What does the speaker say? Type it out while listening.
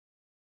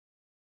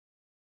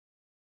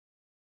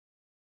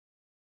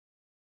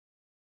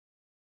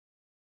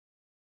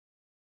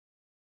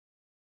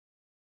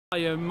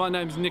Hi, my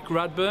name's Nick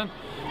Radburn.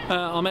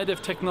 I'm Head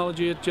of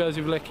Technology at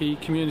Joseph Leckie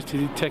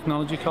Community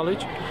Technology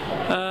College.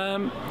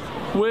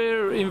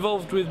 We're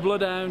involved with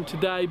Bloodhound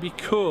today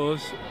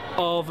because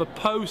of a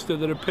poster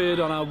that appeared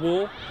on our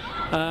wall,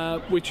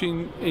 which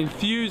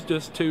enthused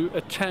us to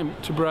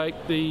attempt to break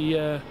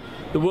the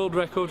world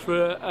record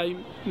for a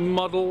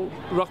model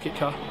rocket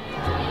car.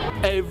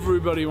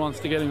 Everybody wants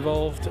to get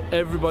involved,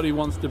 everybody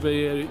wants to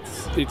be here.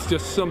 It's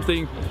just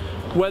something,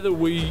 whether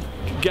we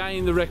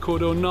gain the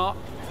record or not,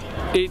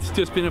 it's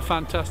just been a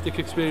fantastic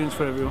experience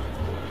for everyone.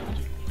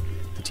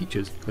 The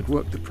teachers had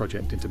worked the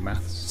project into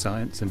maths,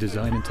 science and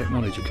design and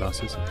technology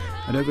classes,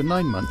 and over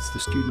 9 months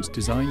the students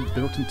designed,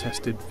 built and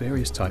tested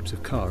various types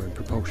of car and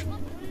propulsion.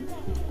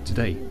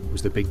 Today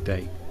was the big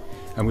day,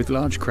 and with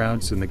large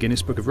crowds and the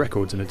Guinness Book of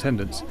Records in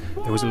attendance,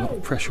 there was a lot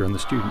of pressure on the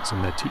students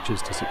and their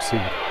teachers to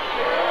succeed.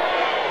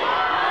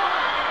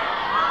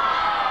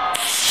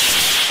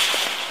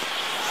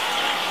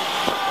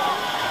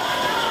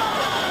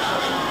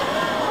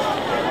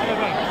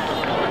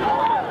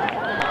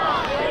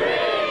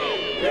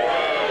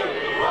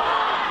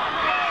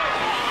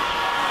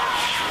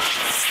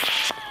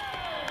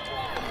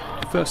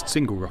 The first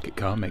single rocket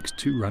car makes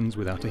 2 runs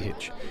without a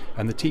hitch,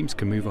 and the teams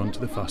can move on to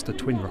the faster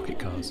twin rocket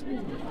cars.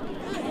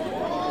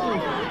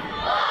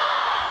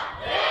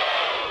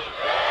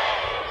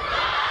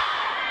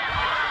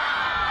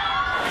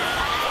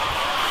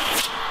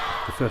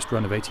 The first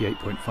run of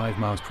 88.5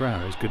 miles per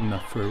hour is good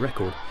enough for a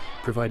record,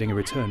 providing a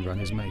return run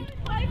is made.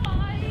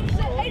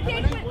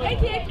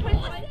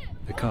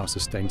 The car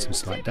sustained some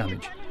slight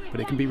damage,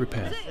 but it can be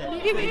repaired.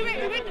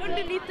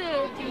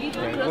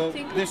 Well,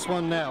 this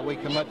one now we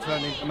can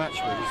turn into match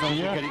with, as long as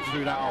we get it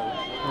through that hole.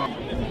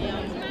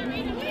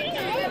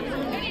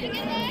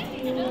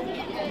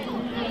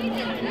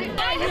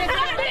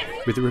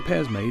 With the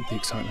repairs made, the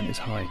excitement is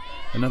high.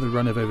 Another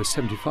run of over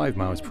 75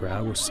 miles per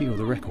hour will seal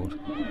the record.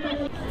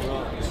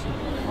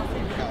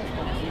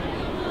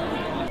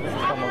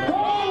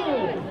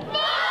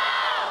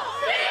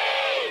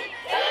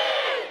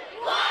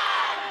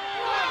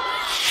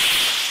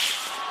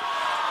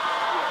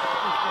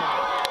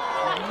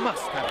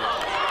 Must have it.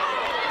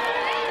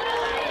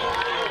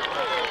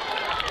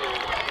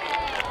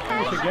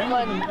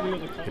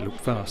 It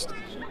looked fast,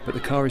 but the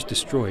car is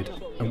destroyed,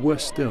 and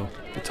worse still,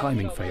 the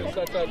timing failed.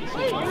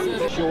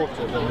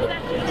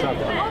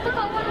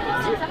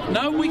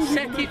 No, we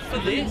set it for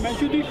this.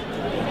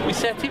 We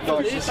set it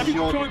for this. Have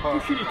you tried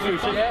pushing it through?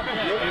 So yeah.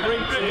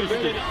 It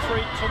did it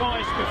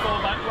twice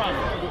before that run.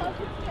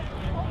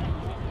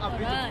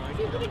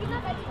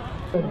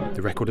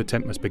 The record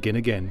attempt must begin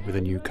again with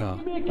a new car.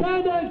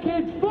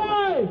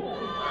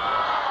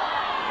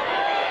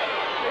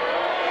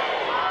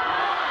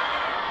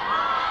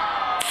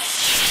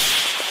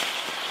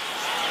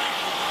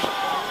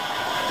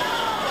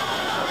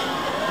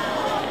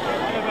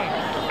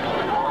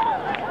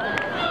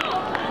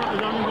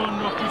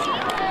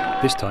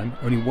 This time,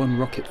 only 1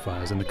 rocket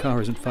fires and the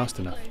car isn't fast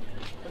enough.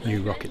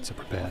 New rockets are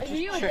prepared.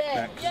 Check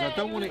that, because I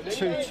don't want it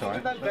too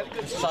tight.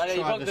 Sorry,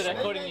 you got the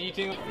recording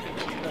eating.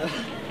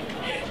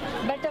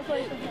 Better for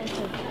you.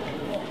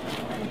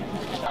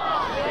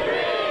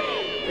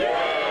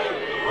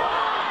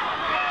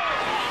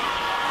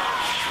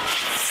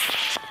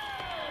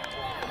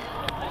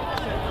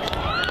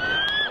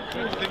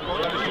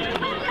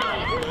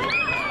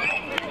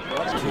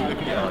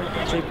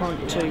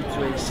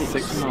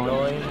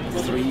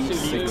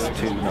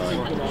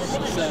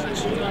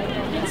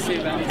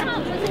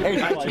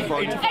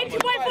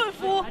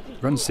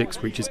 Run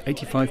 6 reaches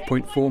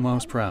 85.4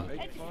 miles per hour.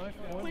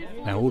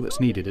 Now all that's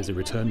needed is a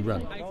return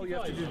run. You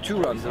have to do 2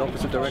 runs in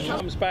opposite directions.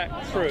 Comes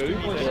back through,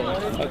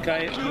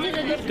 okay,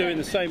 doing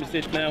the same as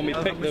this now, and we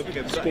pick the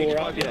score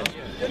up, yes.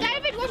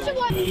 David, what's the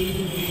one?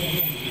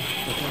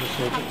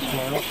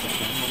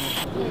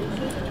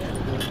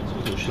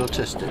 Shall I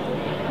test it?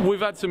 We've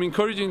had some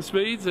encouraging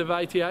speeds of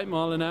 88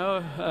 miles an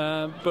hour,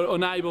 but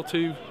unable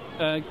to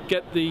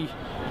get the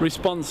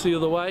response the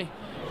other way.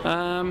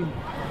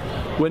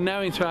 We're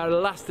now into our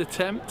last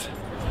attempt,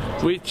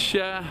 which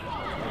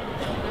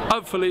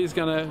hopefully is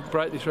going to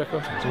break this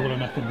record. It's all or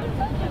nothing.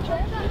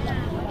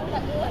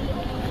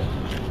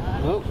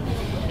 Well,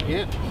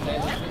 yeah.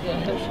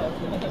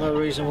 No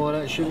reason why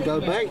that shouldn't go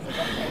back.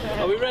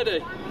 Are we ready?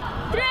 3,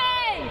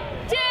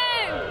 2,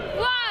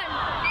 1.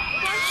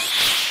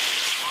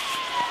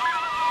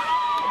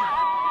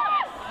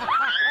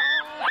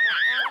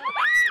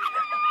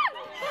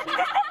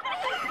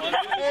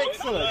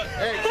 Excellent,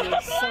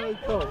 excellent, so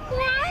cool,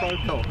 so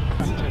cool.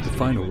 The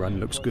final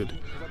run looks good.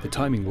 The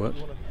timing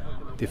worked.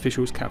 The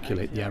officials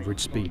calculate the average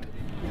speed.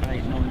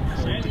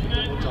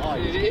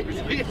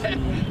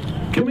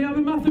 Can we have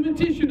a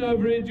mathematician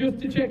over here just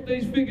to check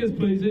these figures,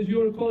 please, as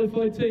you're a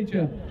qualified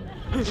teacher?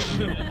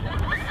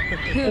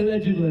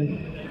 Allegedly.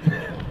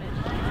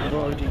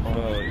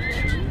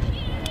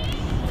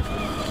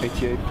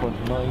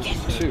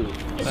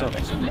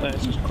 88.92.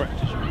 That's as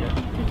correct as you get.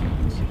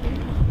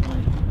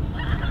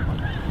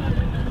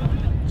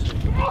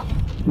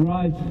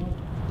 Right.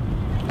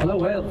 Hello,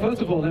 well,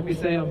 first of all, let me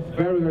say I'm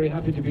very, very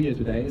happy to be here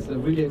today. It's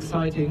really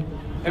exciting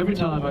every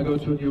time I go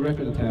to a new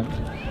record attempt.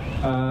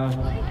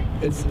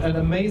 It's an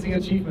amazing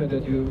achievement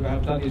that you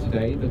have done here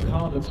today. The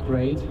car looks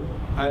great,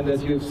 and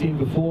as you have seen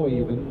before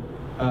even,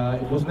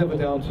 it was never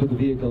down to the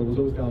vehicle, it was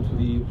always down to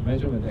the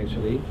measurement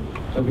actually,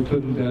 so we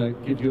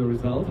couldn't give you a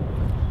result.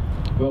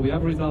 Well, we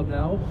have a result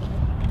now.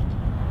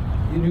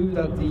 You knew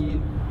that the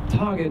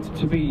target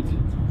to beat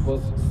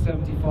was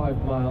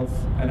 75 miles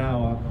an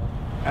hour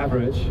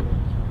average.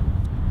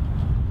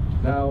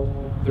 Now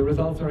the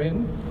results are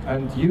in,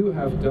 and you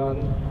have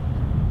done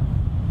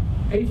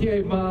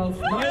 88 miles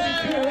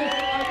 92,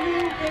 a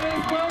new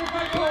Guinness World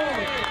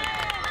Record!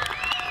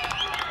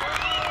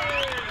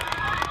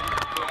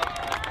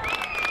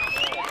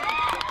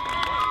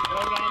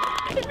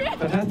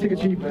 Fantastic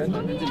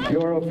achievement.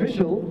 You're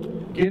official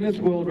Guinness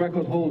World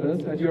Record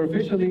holders, and you're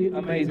officially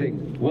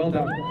amazing. Well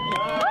done.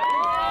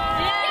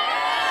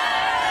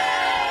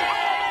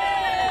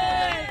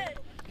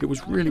 It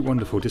was really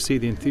wonderful to see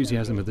the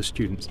enthusiasm of the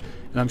students,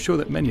 and I'm sure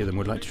that many of them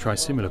would like to try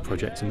similar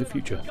projects in the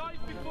future.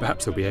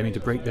 Perhaps they'll be aiming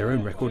to break their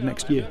own record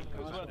next year.